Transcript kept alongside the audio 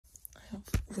have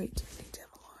way too many damn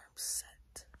alarms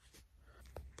set.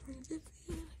 I can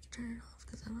turn it off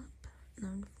because I'm up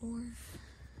 9 to 4.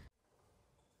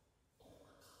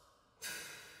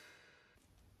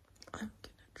 I'm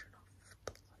gonna turn off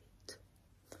the light,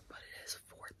 but it is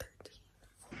 4:13.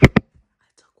 I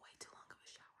took way too long of a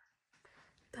shower.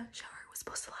 That shower was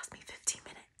supposed to last me 15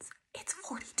 minutes. It's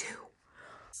 42.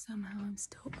 Somehow I'm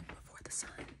still up before the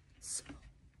sun, so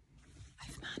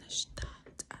I've managed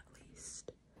that at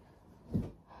least.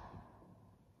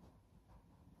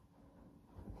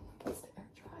 It's the air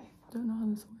dry. I don't know how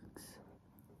this works.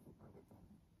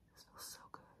 It smells so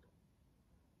good.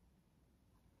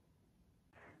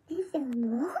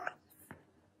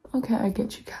 Okay, I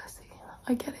get you, Cassie.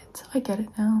 I get it. I get it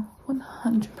now.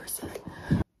 100%.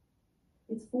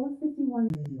 It's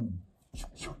 4:51.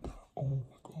 Oh my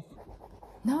god.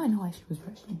 Now I know why she was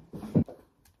rushing.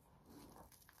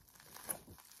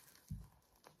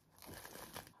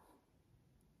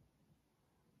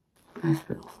 This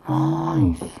smells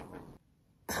nice.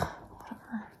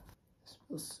 Whatever. This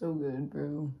smells so good,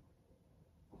 bro.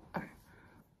 Okay.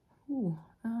 Ooh,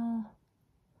 now.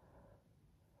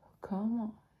 Come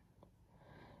on.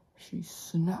 She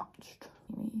snatched.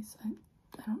 Anyways, I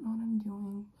don't know what I'm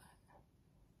doing, but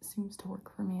it seems to work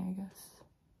for me, I guess.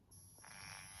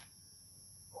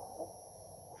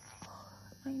 Oh,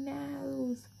 my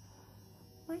nose.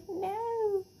 My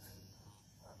nose.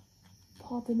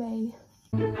 Pardon me.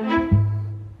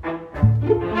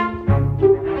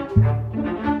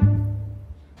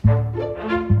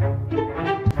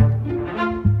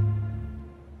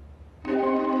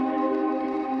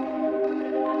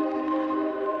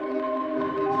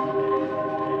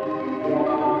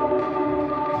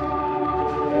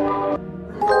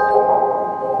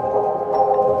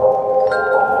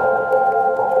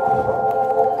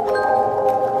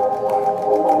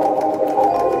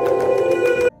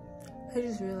 I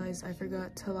just realized I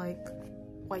forgot to like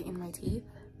whiten my teeth.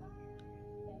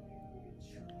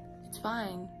 It's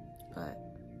fine, but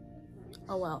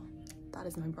oh well. That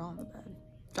is my bra on the bed.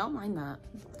 Don't mind that.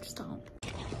 Just don't.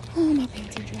 Oh, my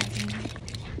pants are dragging.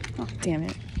 Oh, damn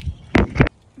it.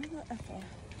 Okay.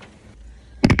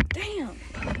 Damn.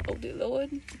 Oh, dear Lord.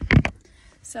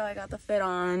 So I got the fit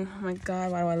on. Oh my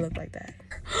god, why do I look like that?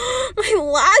 My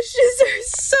lashes are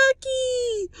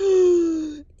sucky.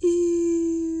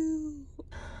 Ew.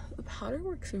 The powder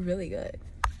works really good.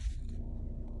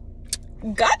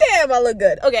 Goddamn, I look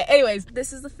good. Okay, anyways,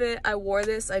 this is the fit. I wore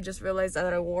this. I just realized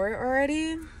that I wore it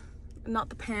already. Not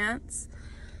the pants,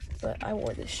 but I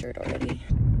wore this shirt already.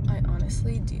 I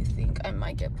honestly do think I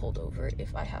might get pulled over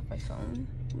if I have my phone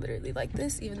literally like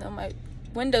this, even though my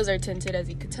windows are tinted, as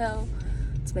you could tell.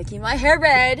 It's making my hair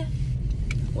red,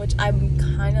 which I'm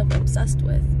kind of obsessed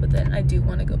with, but then I do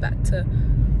want to go back to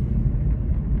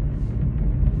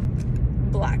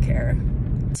black hair.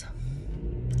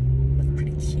 Look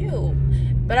pretty cute,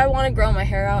 but I want to grow my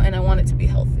hair out and I want it to be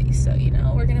healthy, so you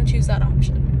know, we're gonna choose that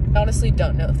option. I honestly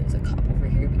don't know if there's a cop over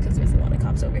here because there's a lot of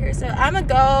cops over here, so I'm gonna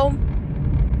go.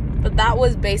 But that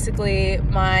was basically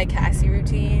my Cassie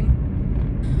routine.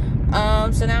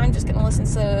 So now I'm just gonna listen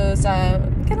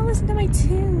to my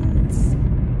tunes.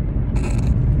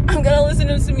 I'm gonna listen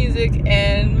to some music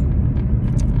and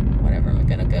whatever. I'm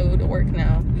gonna go to work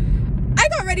now. I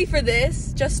got ready for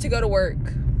this just to go to work.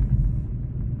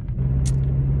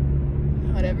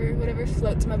 Whatever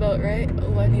floats my boat, right?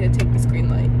 Oh, I need to take this green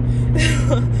light.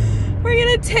 We're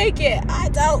gonna take it. I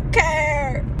don't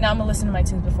care. Now I'm gonna listen to my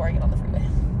tunes before I get on the freeway.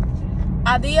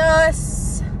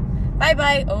 Adios. Bye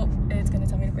bye. Oh, it's gonna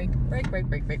tell me to brake.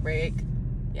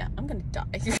 Yeah, I'm gonna die.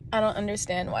 I don't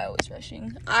understand why I was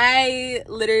rushing. I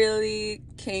literally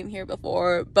came here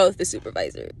before both the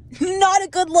supervisor. Not a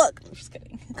good look. I'm just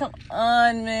kidding. Come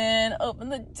on, man. Open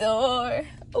the door.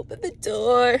 Open the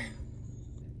door.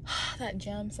 That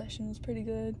jam session was pretty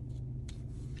good.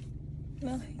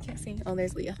 No, you can't see. Oh,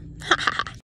 there's Leah.